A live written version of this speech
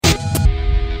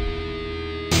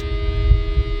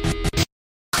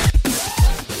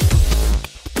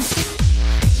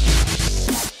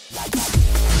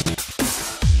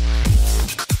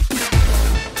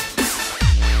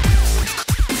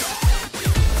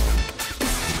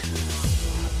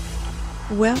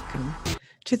Welcome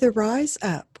to the Rise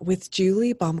Up with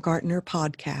Julie Baumgartner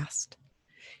podcast.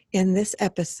 In this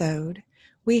episode,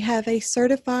 we have a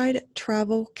certified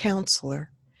travel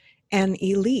counselor, an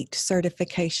elite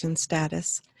certification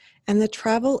status, and the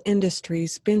travel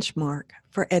industry's benchmark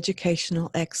for educational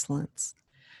excellence.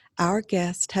 Our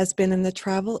guest has been in the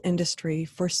travel industry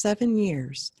for 7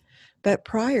 years, but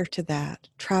prior to that,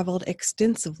 traveled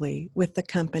extensively with the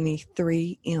company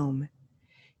 3M.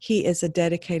 He is a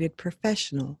dedicated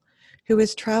professional who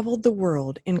has traveled the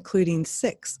world, including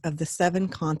 6 of the 7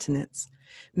 continents,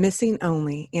 missing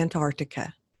only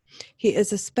Antarctica. He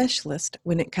is a specialist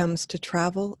when it comes to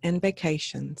travel and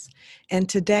vacations, and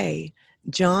today,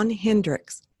 John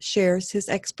Hendricks shares his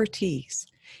expertise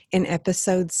in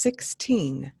episode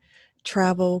 16,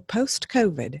 Travel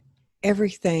Post-COVID,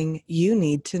 Everything You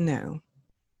Need to Know.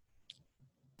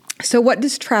 So what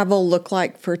does travel look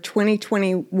like for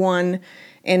 2021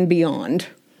 and beyond?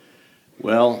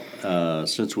 Well,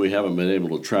 since we haven't been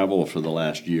able to travel for the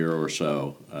last year or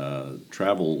so,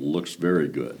 travel looks very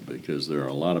good because there are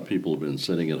a lot of people who've been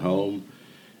sitting at home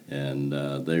and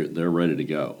they're ready to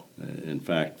go. In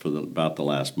fact, for about the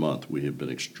last month, we have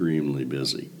been extremely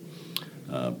busy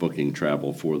booking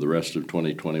travel for the rest of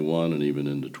 2021 and even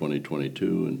into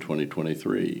 2022 and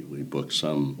 2023. We booked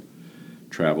some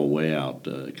travel way out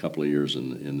a couple of years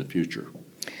in the future.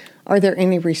 Are there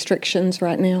any restrictions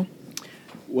right now?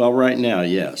 Well, right now,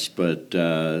 yes, but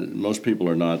most people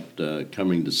are not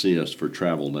coming to see us for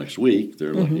travel next week.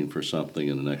 They're looking for something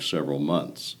in the next several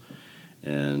months.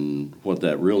 And what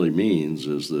that really means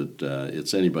is that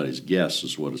it's anybody's guess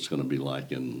as what it's going to be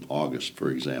like in August, for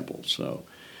example. So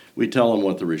we tell them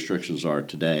what the restrictions are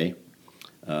today.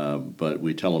 But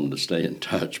we tell them to stay in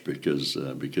touch because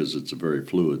it's a very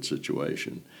fluid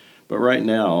situation. But right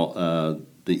now,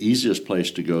 the easiest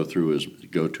place to go to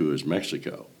is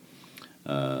Mexico.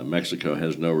 Mexico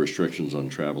has no restrictions on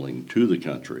traveling to the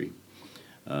country,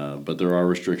 but there are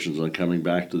restrictions on coming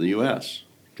back to the U.S.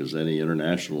 because any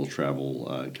international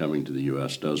travel coming to the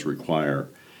U.S. does require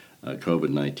a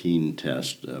COVID-19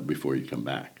 test before you come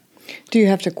back. Do you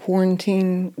have to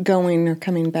quarantine going or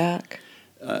coming back?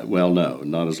 Well, no,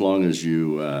 not as long as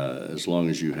you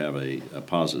have a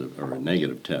positive or a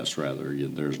negative test. Rather,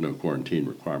 there's no quarantine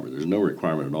requirement. There's no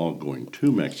requirement at all going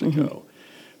to Mexico,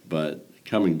 but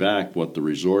coming back, what the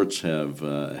resorts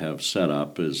have set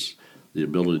up is the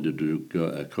ability to do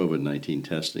COVID-19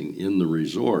 testing in the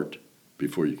resort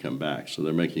before you come back. So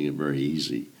they're making it very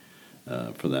easy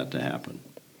for that to happen.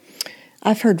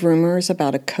 I've heard rumors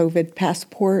about a COVID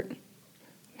passport.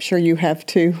 I'm sure you have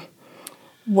too.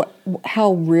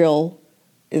 How real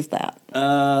is that?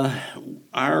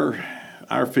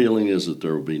 Our feeling is that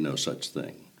there will be no such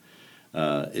thing.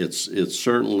 It's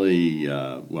certainly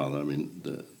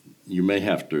you may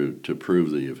have to prove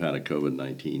that you've had a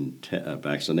COVID-19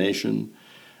 vaccination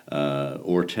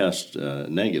or test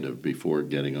negative before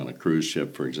getting on a cruise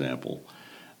ship, for example,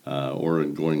 or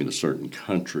going into certain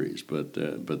countries. But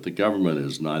the government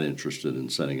is not interested in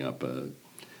setting up an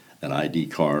ID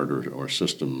card or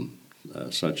system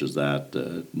such as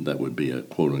that would be a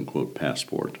quote-unquote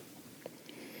passport.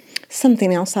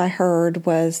 Something else I heard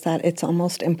was that it's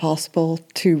almost impossible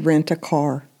to rent a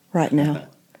car right now.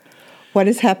 What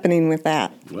is happening with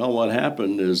that? Well, what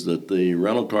happened is that the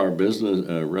rental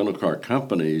car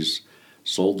companies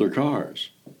sold their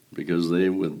cars because they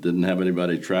didn't have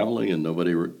anybody traveling and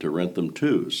nobody to rent them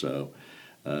to. So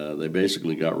they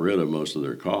basically got rid of most of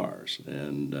their cars.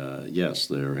 And yes,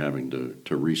 they're having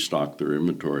to restock their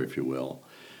inventory, if you will.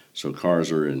 So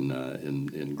cars are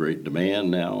in great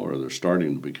demand now, or they're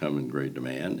starting to become in great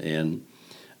demand, and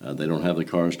they don't have the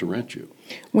cars to rent you.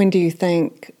 When do you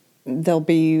think they'll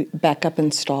be back up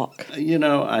in stock?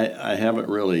 I haven't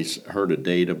really heard a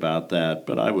date about that,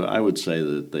 but I would say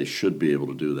that they should be able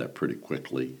to do that pretty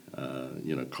quickly.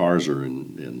 Cars are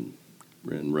in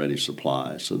ready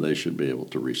supply, so they should be able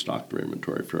to restock their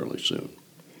inventory fairly soon.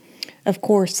 Of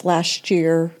course, last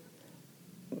year,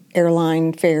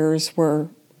 airline fares were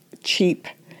cheap.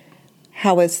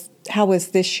 How is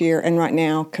this year and right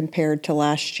now compared to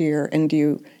last year? And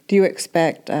do you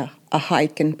expect a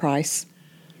hike in price?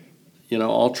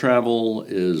 All travel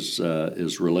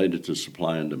is related to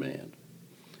supply and demand.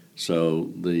 So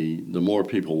the more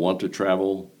people want to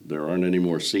travel, there aren't any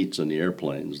more seats in the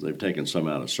airplanes. They've taken some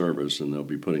out of service, and they'll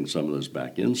be putting some of those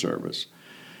back in service.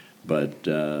 But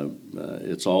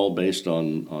it's all based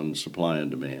on supply and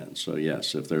demand. So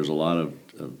yes, if there's a lot of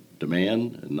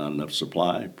demand and not enough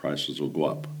supply, prices will go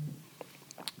up.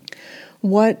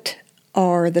 What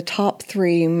are the top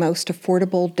 3 most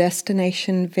affordable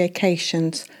destination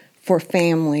vacations for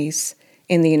families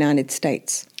in the United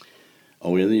States?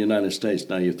 Oh, in the United States.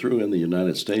 Now you threw in the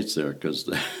United States there because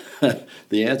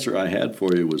the answer I had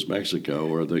for you was Mexico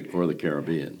or the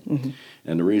Caribbean,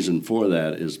 and the reason for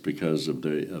that is because of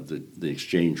the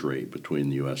exchange rate between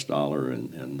the U.S. dollar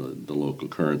and the local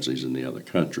currencies in the other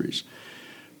countries,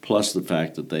 plus the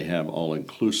fact that they have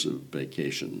all-inclusive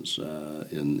vacations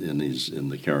in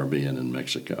the Caribbean and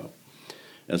Mexico.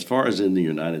 As far as in the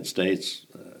United States,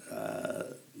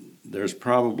 there's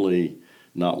probably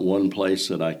not one place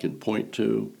that I could point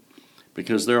to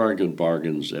because there are good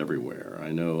bargains everywhere.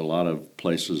 I know a lot of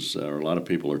places, or a lot of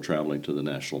people are traveling to the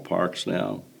national parks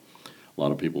now. A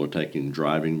lot of people are taking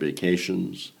driving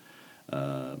vacations.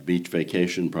 Beach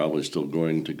vacation, probably still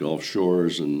going to Gulf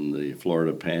Shores, and the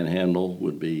Florida Panhandle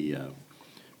would be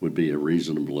a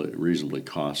reasonably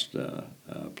cost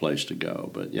place to go.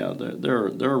 But yeah,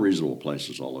 there are reasonable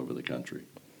places all over the country.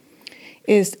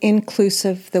 Is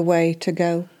inclusive the way to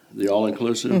go? The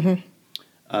all-inclusive?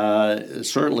 It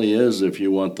certainly is if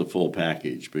you want the full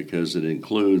package, because it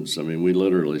includes, I mean, we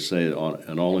literally say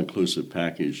an all-inclusive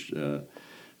package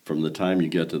from the time you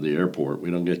get to the airport.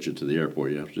 We don't get you to the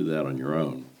airport. You have to do that on your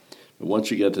own. But once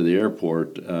you get to the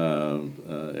airport,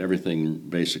 everything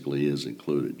basically is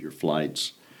included. Your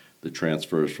flights, the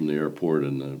transfers from the airport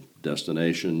and the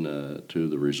destination to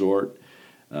the resort,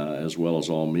 as well as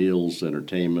all meals,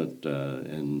 entertainment,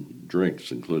 and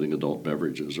drinks, including adult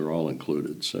beverages, are all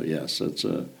included. So yes, that's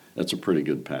a pretty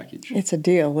good package. It's a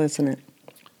deal, isn't it?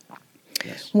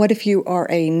 Yes. What if you are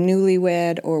a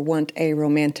newlywed or want a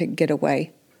romantic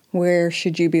getaway? Where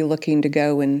should you be looking to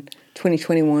go in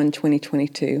 2021,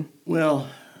 2022? Well,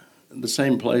 the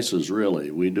same places, really.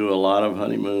 We do a lot of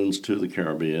honeymoons to the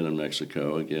Caribbean and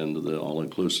Mexico, again, to the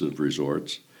all-inclusive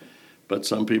resorts. But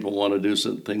some people want to do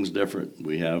some things different.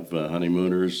 We have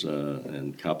honeymooners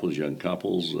and couples, young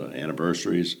couples,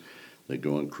 anniversaries that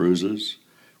go on cruises.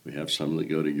 We have some that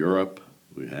go to Europe.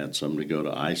 We had some that go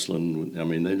to Iceland. I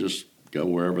mean, they just go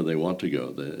wherever they want to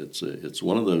go. It's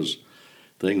one of those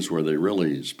things where they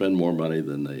really spend more money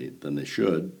than they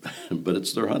should, but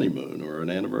it's their honeymoon or an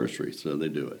anniversary, so they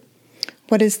do it.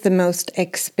 What is the most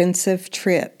expensive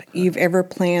trip you've ever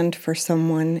planned for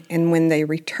someone, and when they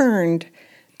returned,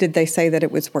 did they say that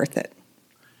it was worth it?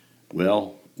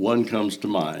 Well, one comes to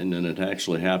mind, and it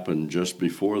actually happened just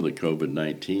before the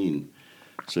COVID-19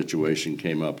 situation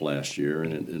came up last year,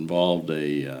 and it involved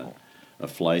a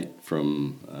flight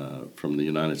from the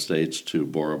United States to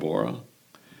Bora Bora.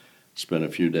 Spent a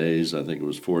few days, I think it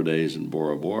was 4 days in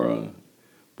Bora Bora,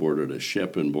 boarded a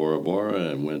ship in Bora Bora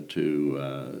and went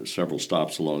to several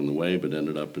stops along the way, but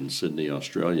ended up in Sydney,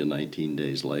 Australia 19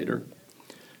 days later.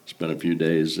 Spent a few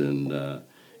days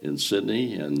in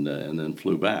Sydney and then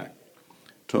flew back.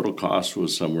 Total cost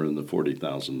was somewhere in the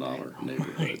 $40,000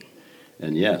 neighborhood.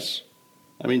 And yes,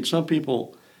 I mean, some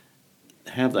people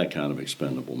have that kind of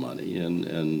expendable money,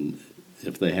 and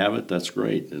if they have it, that's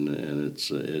great, and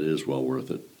it is well worth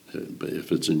it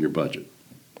if it's in your budget.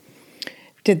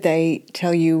 Did they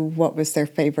tell you what was their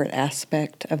favorite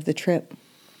aspect of the trip?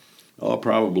 Oh,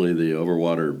 probably the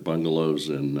overwater bungalows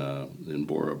in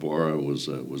Bora Bora was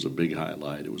a big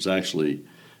highlight. It was actually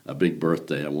a big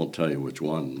birthday. I won't tell you which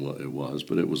one it was,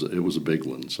 but it was a big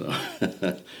one. So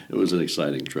it was an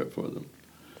exciting trip for them.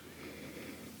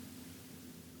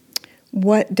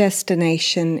 What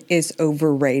destination is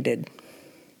overrated?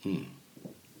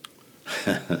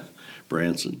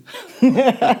 Branson.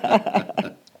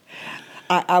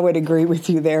 I would agree with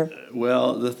you there.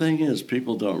 Well, the thing is,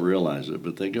 people don't realize it,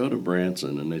 but they go to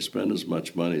Branson and they spend as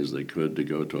much money as they could to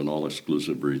go to an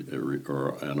all-exclusive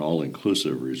or an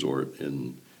all-inclusive resort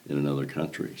in another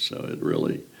country. So it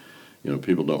really,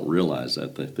 people don't realize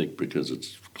that. They think because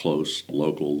it's close,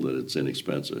 local, that it's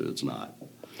inexpensive. It's not.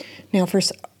 Now, for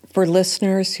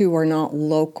listeners who are not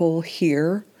local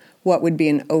here, what would be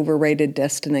an overrated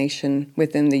destination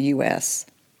within the U.S.?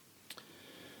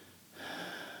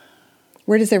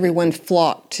 Where does everyone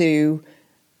flock to,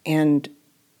 and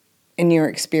in your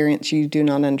experience, you do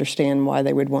not understand why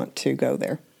they would want to go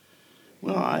there?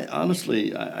 Well, I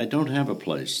honestly don't have a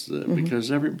place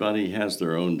because everybody has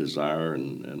their own desire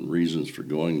and reasons for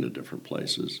going to different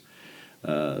places.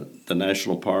 The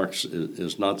national parks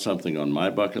is not something on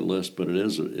my bucket list, but it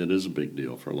is a big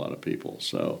deal for a lot of people.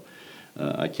 So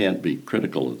I can't be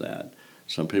critical of that.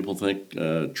 Some people think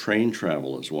train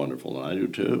travel is wonderful, and I do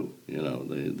too.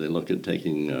 They look at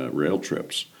taking rail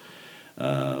trips.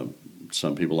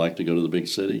 Some people like to go to the big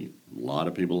city. A lot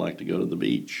of people like to go to the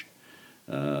beach.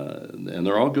 And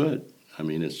they're all good. I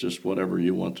mean, it's just whatever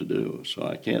you want to do. So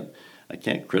I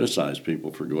can't criticize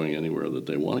people for going anywhere that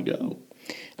they want to go.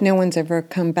 No one's ever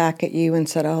come back at you and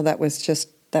said, "Oh, that was just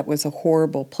that was a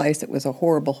horrible place. It was a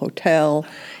horrible hotel.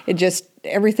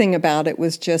 Everything about it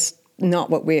was just not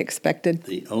what we expected.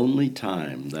 The only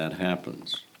time that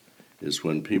happens is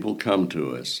when people come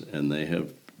to us and they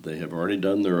have already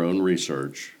done their own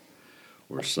research,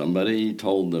 or somebody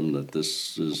told them that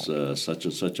this is such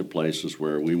and such a place is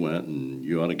where we went and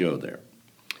you ought to go there.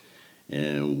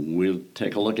 And we'll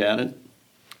take a look at it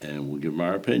and we'll give them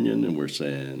our opinion, and we're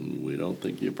saying we don't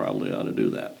think you probably ought to do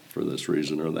that for this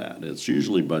reason or that. It's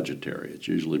usually budgetary. It's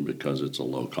usually because it's a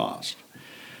low cost.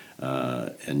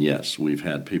 And yes, we've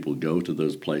had people go to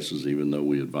those places even though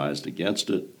we advised against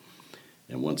it.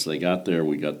 And once they got there,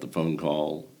 we got the phone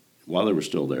call while they were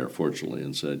still there, fortunately,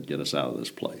 and said, get us out of this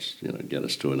place, get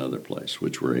us to another place,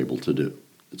 which we're able to do.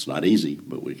 It's not easy,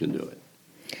 but we can do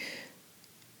it.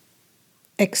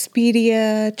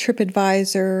 Expedia,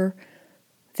 TripAdvisor,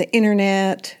 the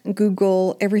internet,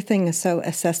 Google, everything is so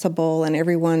accessible, and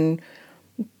everyone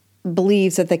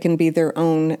believes that they can be their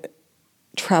own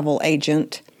travel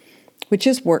agent, which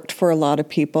has worked for a lot of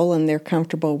people, and they're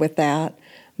comfortable with that.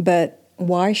 But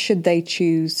why should they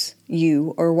choose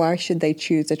you, or why should they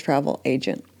choose a travel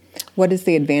agent? What is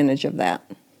the advantage of that?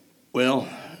 Well,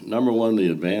 number one, the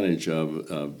advantage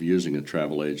of using a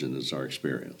travel agent is our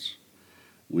experience.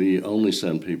 We only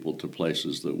send people to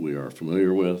places that we are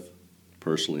familiar with,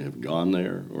 personally have gone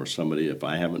there, or somebody, if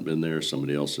I haven't been there,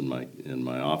 somebody else in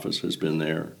my office has been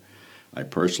there. I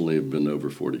personally have been to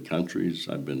over 40 countries.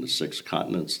 I've been to 6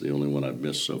 continents. The only one I've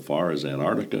missed so far is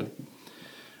Antarctica.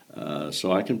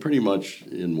 So I can pretty much,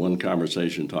 in one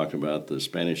conversation, talk about the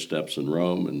Spanish Steps in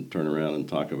Rome and turn around and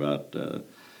talk about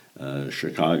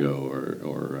Chicago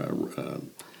or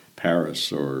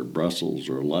Paris or Brussels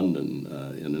or London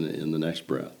in the next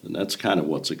breath. And that's kind of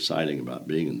what's exciting about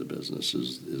being in the business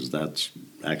is that's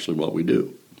actually what we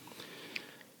do.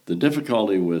 The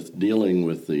difficulty with dealing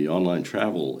with the online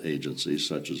travel agencies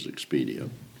such as Expedia,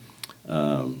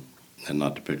 and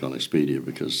not to pick on Expedia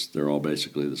because they're all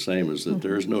basically the same, is that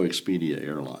there is no Expedia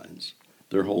Airlines.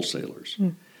 They're wholesalers.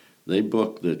 They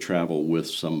book the travel with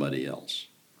somebody else.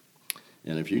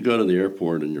 And if you go to the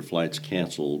airport and your flight's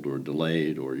canceled or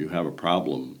delayed or you have a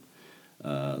problem,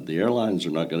 the airlines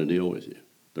are not going to deal with you.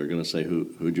 They're going to say,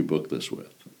 who'd you book this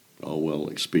with? Oh, well,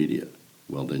 Expedia.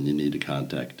 Well, then you need to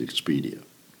contact Expedia.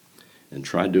 And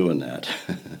try doing that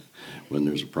when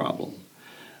there's a problem.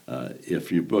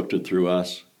 If you booked it through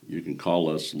us, you can call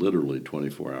us literally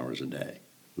 24 hours a day.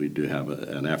 We do have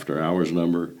an after-hours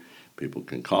number. People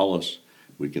can call us.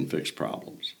 We can fix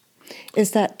problems.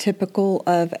 Is that typical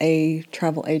of a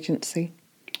travel agency?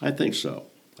 I think so.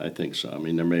 I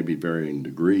mean, there may be varying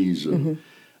degrees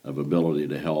of ability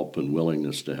to help and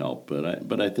willingness to help,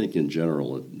 but I think in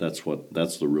general that's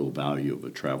the real value of a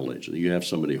travel agent. You have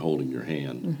somebody holding your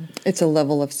hand. It's a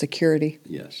level of security.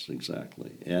 Yes,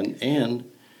 exactly,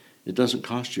 and it doesn't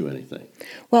cost you anything.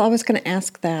 Well, I was going to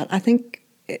ask that. I think,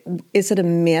 is it a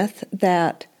myth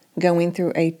that going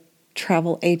through a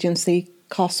travel agency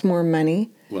costs more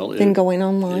money than going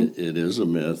online? It is a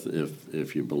myth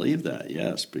if you believe that,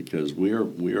 yes, because we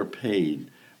are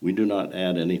paid. We do not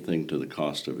add anything to the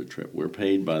cost of a trip. We're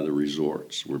paid by the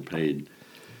resorts. We're paid,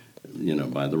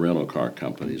 by the rental car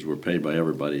companies. We're paid by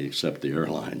everybody except the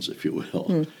airlines, if you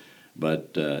will.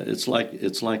 But it's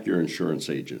like your insurance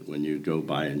agent when you go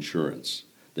buy insurance.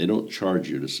 They don't charge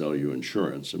you to sell you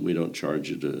insurance, and we don't charge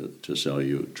you to sell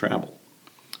you travel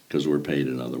because we're paid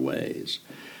in other ways.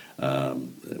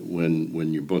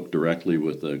 When you book directly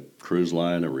with a cruise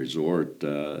line, a resort,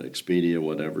 Expedia,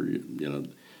 whatever,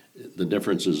 the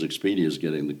difference is Expedia is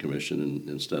getting the commission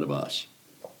instead of us.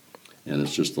 And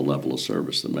it's just the level of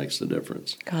service that makes the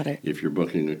difference. Got it. If you're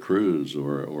booking a cruise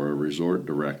or a resort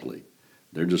directly,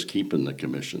 they're just keeping the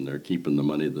commission. They're keeping the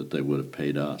money that they would have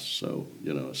paid us. So,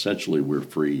 essentially we're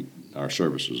free. Our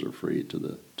services are free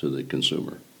to the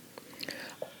consumer.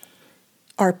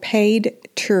 Are paid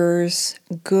tours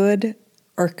good,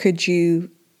 or could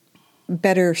you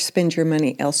better spend your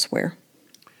money elsewhere?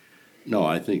 No,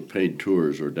 I think paid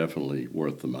tours are definitely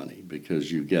worth the money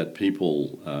because you get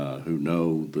people who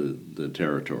know the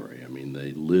territory. I mean,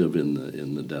 they live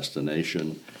in the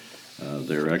destination.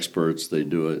 They're experts. They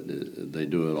do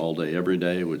it all day, every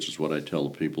day, which is what I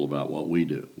tell people about what we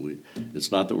do.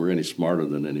 It's not that we're any smarter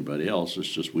than anybody else. It's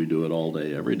just we do it all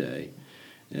day, every day,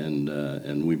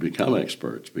 and we become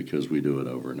experts because we do it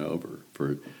over and over.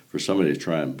 For somebody to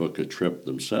try and book a trip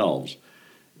themselves,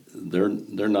 they're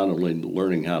not only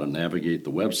learning how to navigate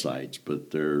the websites,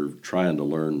 but they're trying to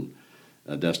learn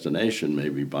a destination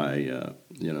maybe by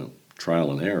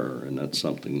trial and error, and that's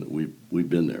something that we've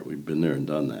been there. We've been there and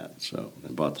done that. So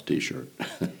I bought the T-shirt.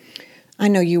 I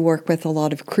know you work with a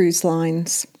lot of cruise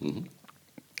lines.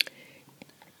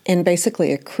 And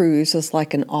basically, a cruise is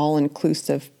like an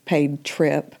all-inclusive paid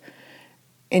trip.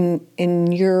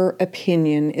 In your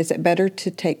opinion, is it better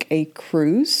to take a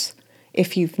cruise?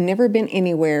 If you've never been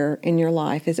anywhere in your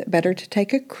life, is it better to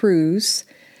take a cruise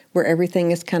where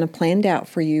everything is kind of planned out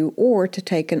for you, or to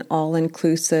take an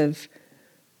all-inclusive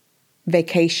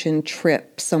vacation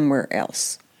trip somewhere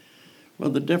else?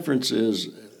 Well, the difference is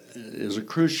a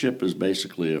cruise ship is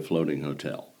basically a floating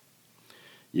hotel.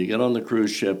 You get on the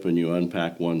cruise ship and you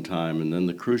unpack one time, and then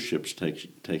the cruise ship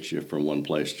takes you from one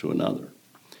place to another.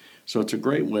 So it's a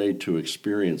great way to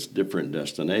experience different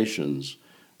destinations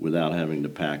without having to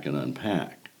pack and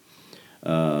unpack.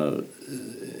 And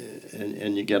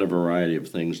you get a variety of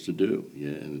things to do.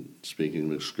 And speaking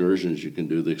of excursions, you can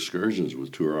do the excursions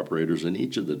with tour operators in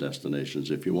each of the destinations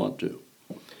if you want to.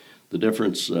 The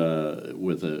difference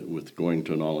with going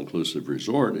to an all-inclusive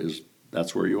resort is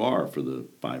that's where you are for the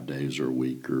 5 days or a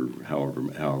week or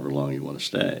however long you want to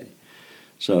stay.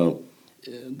 So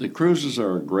the cruises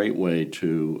are a great way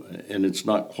to, and it's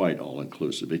not quite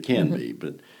all-inclusive. It can be,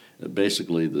 but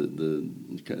basically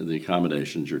the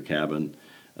accommodations, your cabin,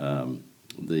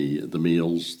 the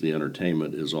meals, the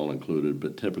entertainment is all included,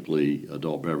 but typically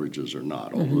adult beverages are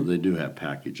not, although they do have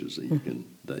packages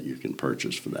that you can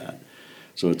purchase for that.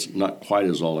 So it's not quite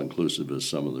as all-inclusive as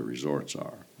some of the resorts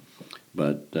are.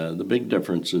 But the big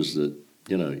difference is that,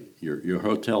 your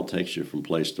hotel takes you from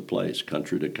place to place,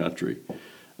 country to country,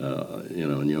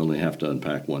 and you only have to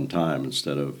unpack one time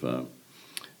instead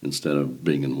of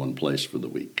being in one place for the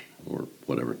week or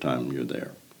whatever time you're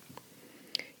there.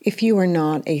 If you are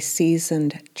not a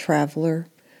seasoned traveler,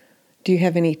 do you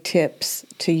have any tips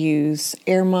to use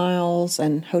air miles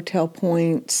and hotel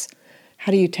points?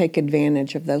 How do you take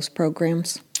advantage of those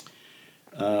programs?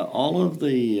 All of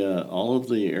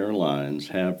the airlines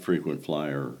have frequent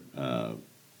flyer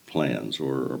plans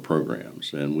or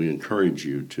programs, and we encourage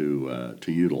you to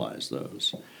utilize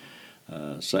those.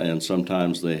 And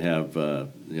sometimes they have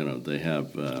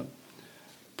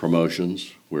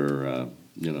promotions where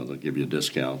they'll give you a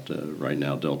discount. Right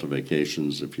now, Delta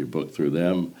Vacations, if you book through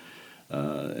them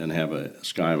and have a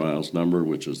SkyMiles number,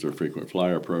 which is their frequent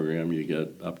flyer program, you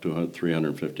get up to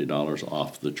 $350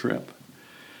 off the trip.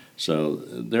 So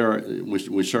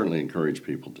we certainly encourage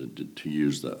people to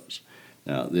use those.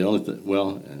 Now, the only thing,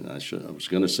 and I was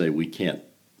going to say we can't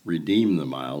redeem the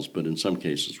miles, but in some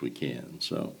cases we can.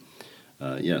 So,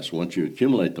 yes, once you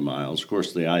accumulate the miles, of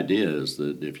course, the idea is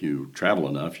that if you travel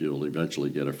enough, you'll eventually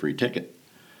get a free ticket,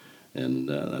 and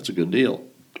that's a good deal.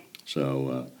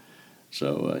 So,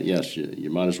 yes, you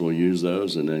might as well use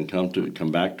those, and then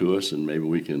come back to us, and maybe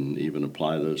we can even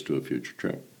apply those to a future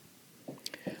trip.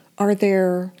 Are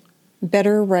there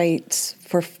better rates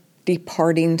for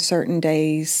departing certain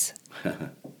days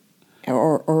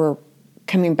or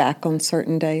coming back on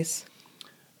certain days?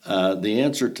 The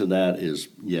answer to that is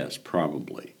yes,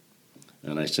 probably.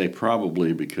 And I say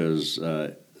probably because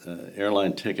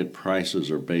airline ticket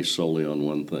prices are based solely on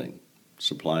one thing: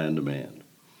 supply and demand.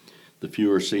 The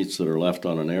fewer seats that are left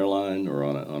on an airline or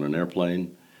on an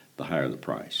airplane, the higher the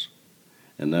price.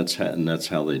 And that's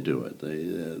how they do it.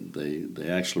 They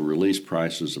actually release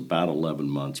prices about 11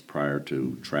 months prior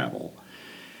to travel,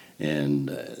 and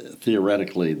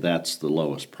theoretically that's the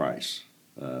lowest price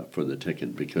for the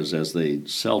ticket, because as they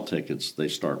sell tickets, they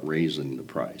start raising the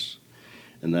price,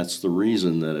 and that's the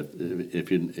reason that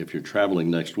if you're traveling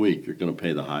next week, you're going to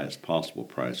pay the highest possible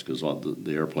price because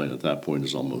the airplane at that point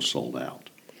is almost sold out.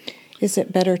 Is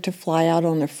it better to fly out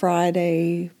on a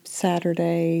Friday,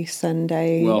 Saturday,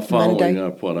 Sunday, Well, following Monday?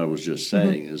 up what I was just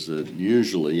saying is that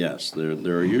usually, yes,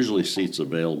 there are usually seats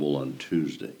available on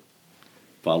Tuesday,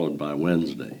 followed by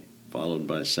Wednesday, followed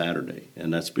by Saturday.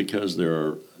 And that's because there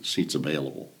are seats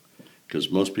available, because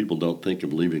most people don't think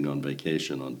of leaving on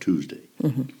vacation on Tuesday.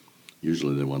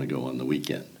 Usually they want to go on the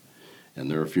weekend. And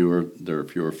there are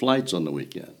fewer flights on the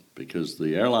weekend because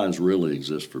the airlines really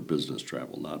exist for business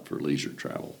travel, not for leisure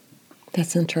travel.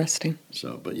 That's interesting.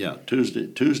 So, but yeah,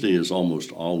 Tuesday is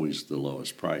almost always the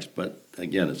lowest price. But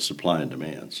again, it's supply and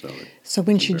demand. So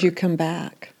when should you come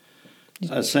back?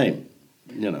 Same, same.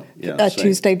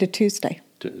 Tuesday to Tuesday.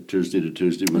 Tuesday to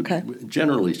Tuesday. Okay.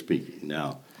 Generally speaking.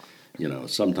 Now,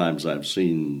 sometimes I've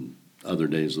seen other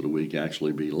days of the week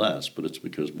actually be less, but it's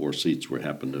because more seats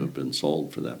happen to have been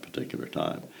sold for that particular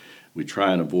time. We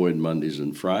try and avoid Mondays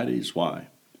and Fridays. Why?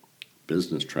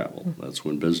 Business travel. That's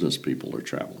when business people are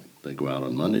traveling. They go out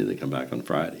on Monday, they come back on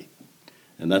Friday.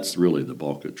 And that's really the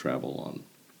bulk of travel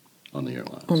on the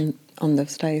airlines. On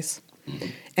those days.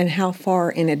 And how far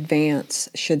in advance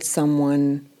should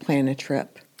someone plan a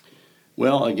trip?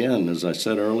 Well, again, as I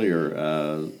said earlier,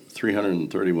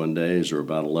 331 days or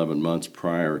about 11 months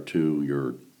prior to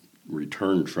your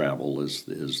return travel is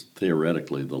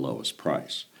theoretically the lowest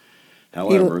price.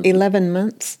 However, 11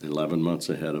 months? 11 months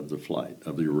ahead of the flight,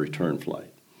 of the return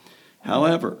flight.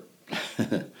 However,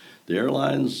 the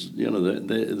airlines,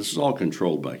 this is all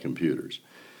controlled by computers.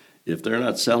 If they're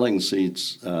not selling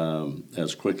seats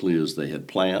as quickly as they had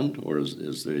planned or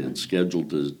as they had scheduled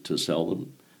to sell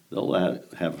them, they'll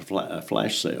have a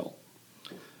flash sale.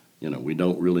 We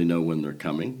don't really know when they're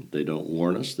coming. They don't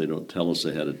warn us. They don't tell us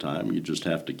ahead of time. You just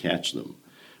have to catch them.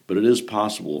 But it is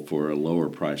possible for a lower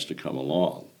price to come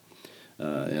along.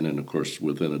 And then, of course,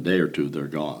 within a day or two, they're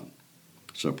gone.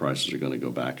 So prices are going to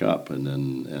go back up. And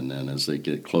then as they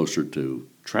get closer to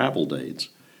travel dates,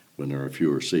 when there are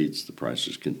fewer seats, the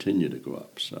prices continue to go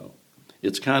up. So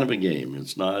it's kind of a game.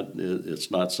 It's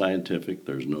not scientific.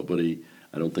 There's nobody,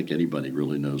 I don't think anybody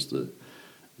really knows the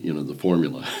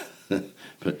formula.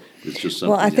 But it's just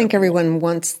something. Well, I think everyone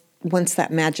wants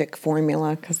that magic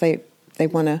formula because they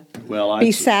want to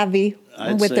be savvy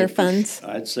with their funds.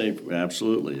 I'd say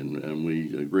absolutely, and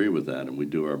we agree with that, and we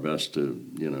do our best to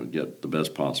get the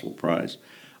best possible price.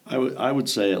 I would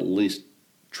say at least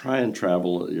try and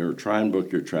book your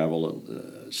travel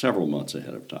several months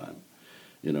ahead of time.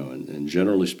 And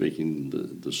generally speaking,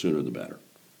 the sooner the better,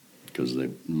 because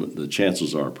the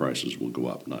chances are prices will go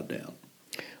up, not down.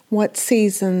 What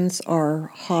seasons are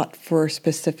hot for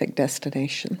specific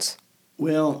destinations?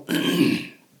 Well,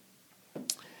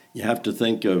 you have to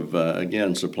think of,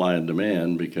 again, supply and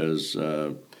demand, because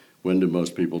when do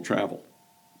most people travel?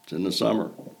 It's in the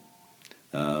summer,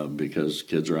 because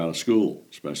kids are out of school,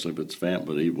 especially if it's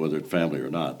family, whether it's family or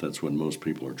not. That's when most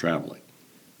people are traveling.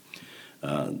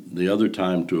 The other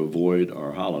time to avoid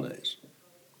are holidays,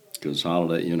 because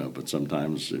but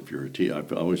sometimes if you're I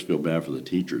always feel bad for the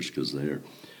teachers, because they're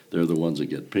the ones that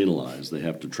get penalized. They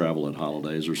have to travel at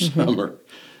holidays or summer.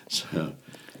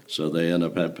 So they end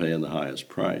up paying the highest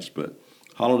price. But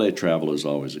holiday travel is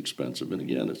always expensive. And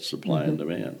again, it's supply and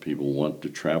demand. People want to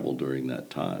travel during that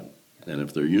time. And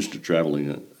if they're used to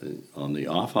traveling on the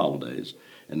off holidays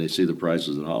and they see the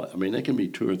prices at holiday, they can be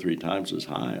 2 or 3 times as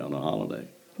high on a holiday.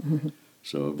 Mm-hmm.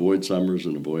 So avoid summers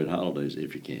and avoid holidays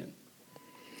if you can.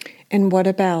 And what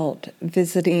about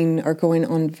visiting or going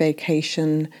on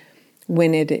vacation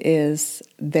when it is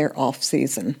their off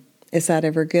season? Is that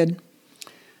ever good?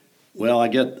 Well, I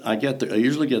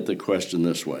usually get the question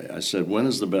this way. I said, when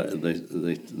is the best?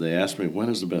 They asked me, when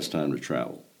is the best time to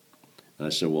travel? And I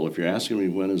said, well, if you're asking me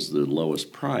when is the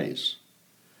lowest price,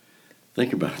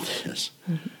 think about this.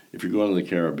 Mm-hmm. If you're going to the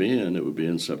Caribbean, it would be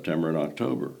in September and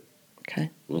October. Okay.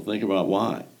 Well, think about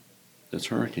why. It's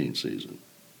hurricane season.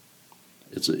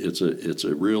 It's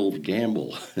a real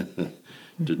gamble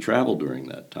to travel during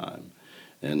that time.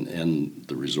 And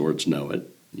the resorts know it.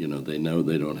 They know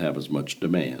they don't have as much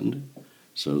demand,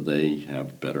 so they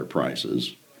have better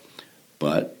prices.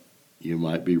 But you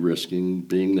might be risking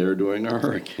being there during a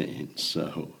hurricane.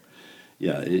 So,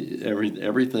 yeah,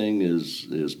 everything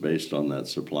is based on that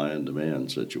supply and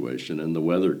demand situation, and the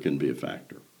weather can be a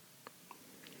factor.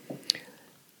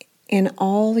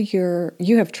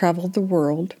 You have traveled the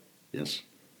world. Yes.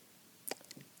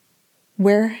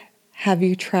 Where have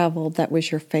you traveled that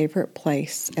was your favorite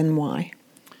place, and why?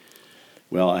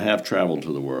 Well, I have traveled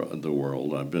to the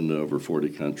world. I've been to over 40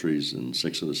 countries and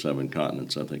 6 of the 7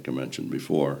 continents, I think I mentioned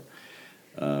before.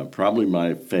 Probably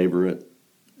my favorite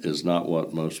is not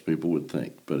what most people would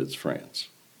think, but it's France.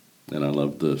 And I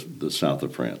love the south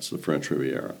of France, the French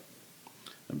Riviera.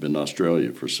 I've been to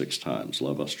Australia for 6 times.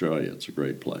 Love Australia. It's a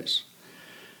great place.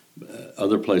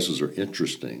 Other places are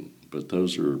interesting, but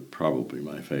those are probably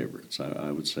my favorites.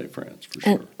 I would say France for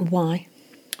sure. And why?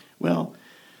 Well,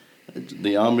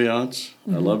 the ambiance.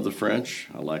 I love the French.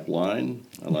 I like wine.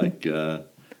 I like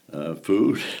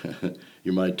food.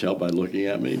 You might tell by looking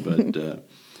at me,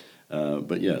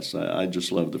 but yes, I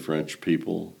just love the French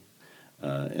people,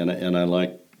 and I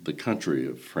like the country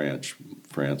of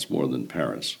France more than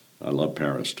Paris. I love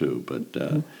Paris too,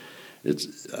 but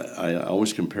I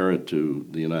always compare it to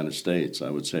the United States. I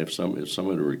would say if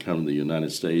somebody were to come to the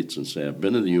United States and say, I've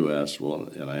been to the U.S.,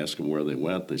 and I asked them where they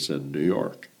went, they said New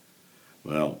York.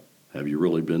 Well, have you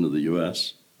really been to the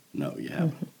U.S.? No, you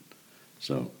haven't. Mm-hmm.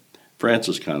 So France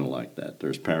is kind of like that.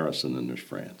 There's Paris and then there's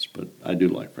France, but I do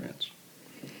like France.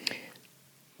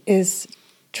 Is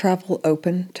travel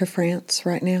open to France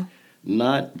right now?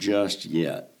 Not just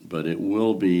yet, but it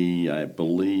will be. I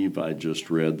believe I just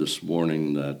read this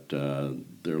morning that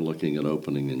they're looking at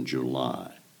opening in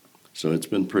July. So it's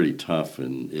been pretty tough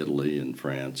in Italy and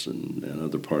France and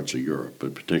other parts of Europe,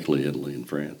 but particularly Italy and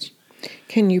France.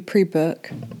 Can you pre-book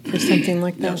for something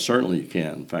like that? Yeah, certainly you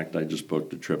can. In fact, I just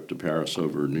booked a trip to Paris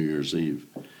over New Year's Eve.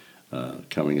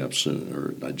 coming up soon.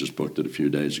 Or I just booked it a few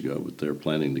days ago, but they're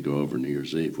planning to go over New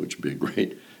Year's Eve, which would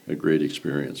be a great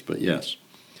experience. But yes,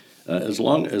 as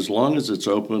long as it's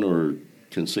open or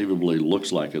conceivably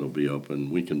looks like it'll be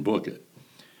open, we can book it.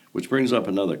 Which brings up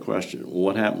another question.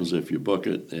 What happens if you book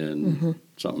it and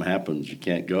something happens, you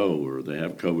can't go, or they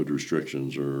have COVID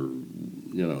restrictions, or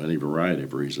any variety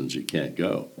of reasons you can't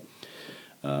go?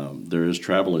 There is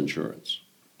travel insurance,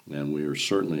 and we are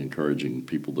certainly encouraging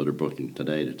people that are booking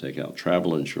today to take out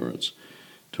travel insurance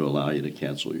to allow you to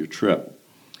cancel your trip.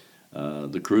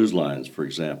 The cruise lines, for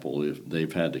example, if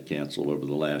they've had to cancel over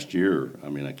the last year, I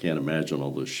can't imagine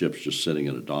all those ships just sitting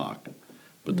at a dock,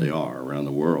 but they are around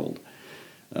the world.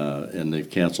 And they've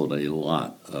canceled a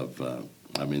lot of,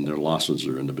 their losses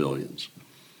are in the billions.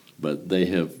 But they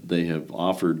have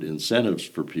offered incentives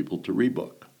for people to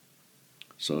rebook.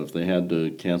 So if they had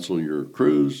to cancel your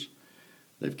cruise,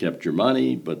 they've kept your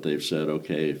money, but they've said,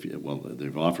 okay,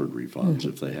 they've offered refunds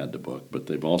if they had to book, but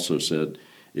they've also said,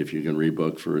 if you can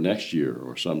rebook for next year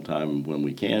or sometime when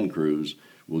we can cruise,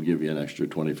 we'll give you an extra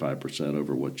 25%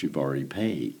 over what you've already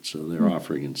paid. So they're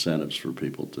offering incentives for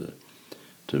people to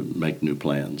make new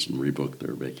plans and rebook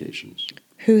their vacations.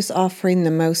 Who's offering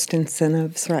the most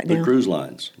incentives right now? The cruise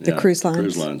lines. The cruise lines?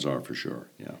 Cruise lines are for sure,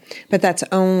 yeah. But that's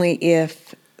only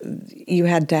if you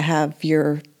had to have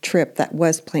your trip that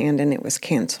was planned and it was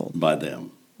canceled. By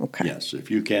them. Okay. Yes. If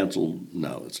you canceled,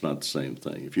 no, it's not the same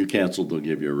thing. If you canceled, they'll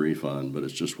give you a refund, but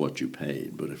it's just what you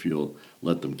paid. But if you'll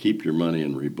let them keep your money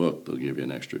and rebook, they'll give you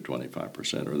an extra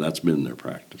 25%, or that's been their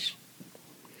practice.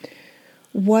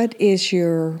 What is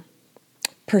your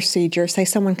procedure? Say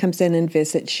someone comes in and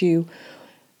visits you.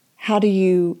 How do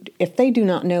you, if they do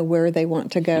not know where they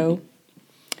want to go,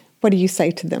 what do you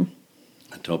say to them?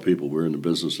 I tell people we're in the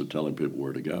business of telling people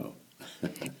where to go.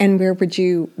 And what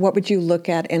would you look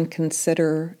at and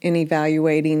consider in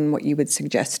evaluating what you would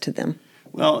suggest to them?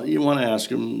 Well, you want to ask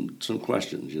them some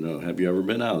questions. Have you ever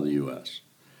been out of the U.S.?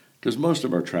 Because most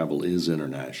of our travel is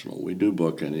international. We do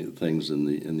book things in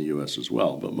the U.S. as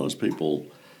well, but most people,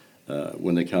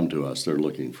 when they come to us, they're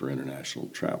looking for international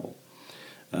travel.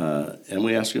 And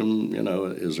we ask them,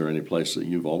 is there any place that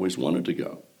you've always wanted to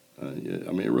go?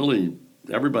 Really,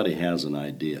 everybody has an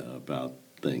idea about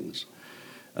things.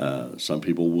 Some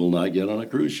people will not get on a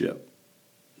cruise ship.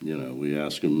 We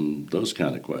ask them those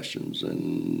kind of questions,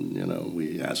 and,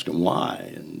 we ask them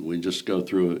why. And we just go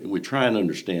through it. We try and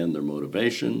understand their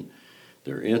motivation,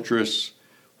 their interests,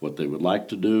 what they would like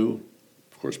to do.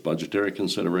 Of course, budgetary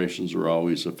considerations are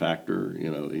always a factor.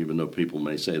 Even though people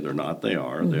may say they're not, they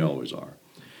are. They always are.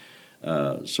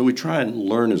 So we try and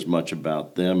learn as much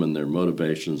about them and their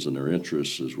motivations and their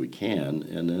interests as we can,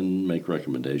 and then make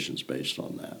recommendations based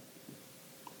on that.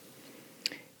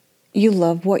 You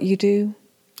love what you do?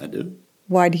 I do.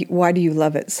 Why do you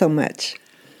love it so much?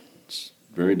 It's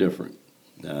very different.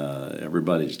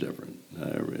 Everybody's different.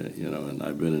 And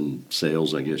I've been in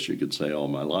sales, I guess you could say, all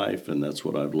my life, and that's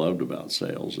what I've loved about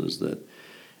sales, is that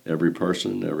every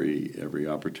person, every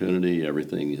opportunity,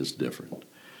 everything is different.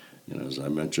 As I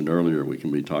mentioned earlier, we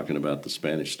can be talking about the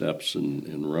Spanish Steps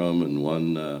in Rome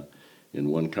in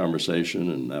one conversation,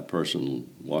 and that person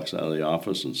walks out of the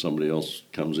office and somebody else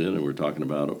comes in and we're talking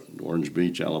about Orange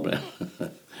Beach, Alabama,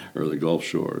 or the Gulf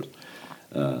Shores.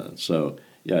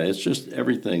 It's just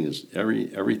everything is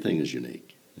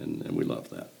unique, and we love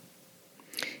that.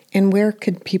 And where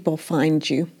could people find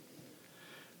you?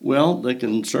 Well, they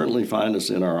can certainly find us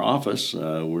in our office.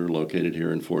 We're located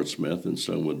here in Fort Smith in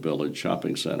Stonewood Village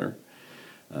Shopping Center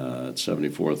at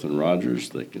 74th and Rogers.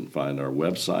 They can find our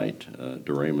website,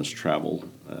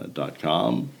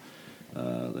 DoremusTravel.com.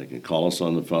 They can call us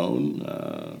on the phone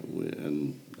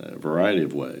in a variety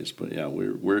of ways. But yeah,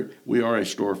 we are a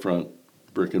storefront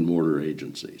brick and mortar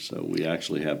agency, so we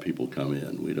actually have people come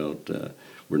in.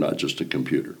 We're not just a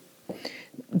computer.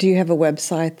 Do you have a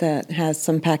website that has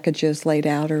some packages laid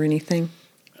out or anything?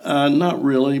 Not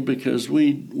really, because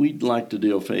we'd like to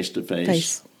deal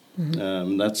face-to-face.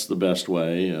 Mm-hmm. That's the best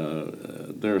way.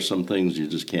 There are some things you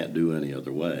just can't do any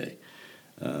other way,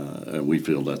 and we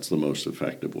feel that's the most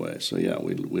effective way. So yeah,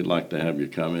 we'd like to have you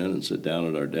come in and sit down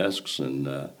at our desks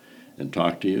and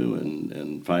talk to you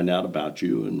and find out about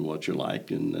you and what you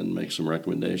like, and make some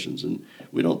recommendations. And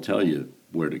we don't tell you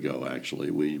where to go, actually.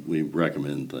 We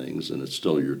recommend things, and it's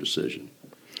still your decision.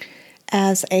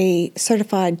 As a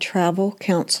certified travel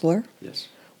counselor, yes,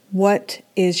 what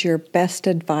is your best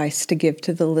advice to give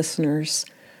to the listeners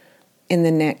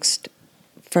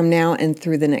from now and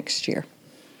through the next year?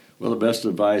 Well, the best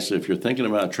advice, if you're thinking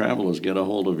about travel, is get a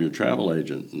hold of your travel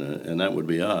agent, and that would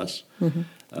be us.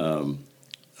 Mm-hmm.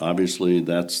 obviously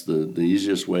that's the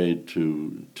easiest way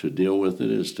to deal with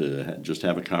it is to just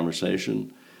have a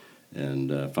conversation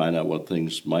and find out what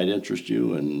things might interest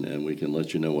you, and we can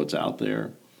let you know what's out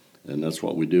there. And that's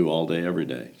what we do all day, every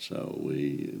day. So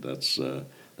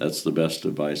that's the best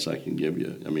advice I can give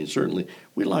you. I mean, certainly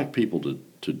we like people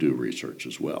to do research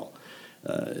as well.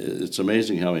 It's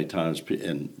amazing how many times,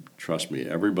 and trust me,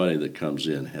 everybody that comes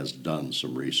in has done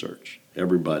some research.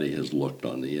 Everybody has looked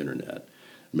on the internet.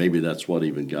 Maybe that's what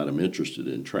even got them interested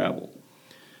in travel.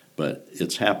 But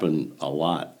it's happened a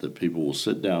lot that people will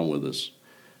sit down with us,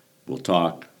 we'll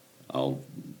talk, I'll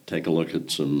take a look at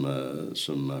some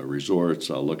resorts,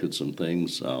 I'll look at some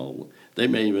things, they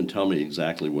may even tell me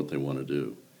exactly what they want to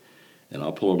do. And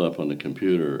I'll pull it up on the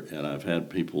computer, and I've had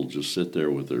people just sit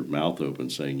there with their mouth open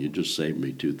saying, "You just saved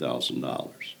me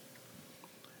 $2,000.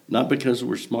 Not because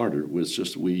we're smarter, it's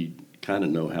just we kind of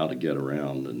know how to get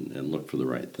around and look for the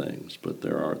right things. But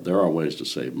there are ways to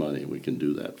save money. We can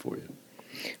do that for you.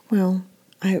 Well,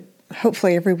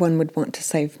 hopefully everyone would want to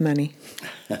save money.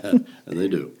 And they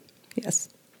do. Yes.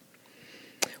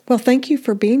 Well, thank you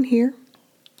for being here.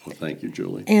 Well, thank you,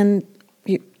 Julie. And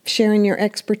sharing your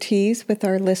expertise with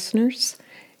our listeners.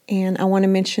 And I want to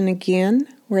mention again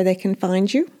where they can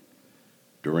find you.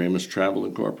 Doremus Travel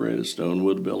Incorporated,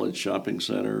 Stonewood Village Shopping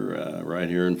Center, right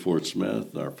here in Fort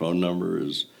Smith. Our phone number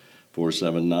is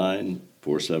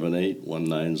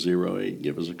 479-478-1908.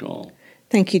 Give us a call.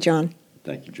 Thank you, John.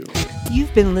 Thank you, Julie.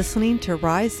 You've been listening to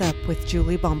Rise Up with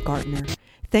Julie Baumgartner.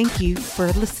 Thank you for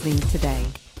listening today.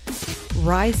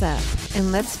 Rise up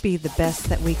and let's be the best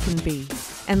that we can be.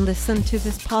 And listen to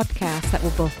this podcast that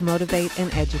will both motivate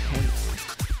and educate.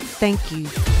 Thank you.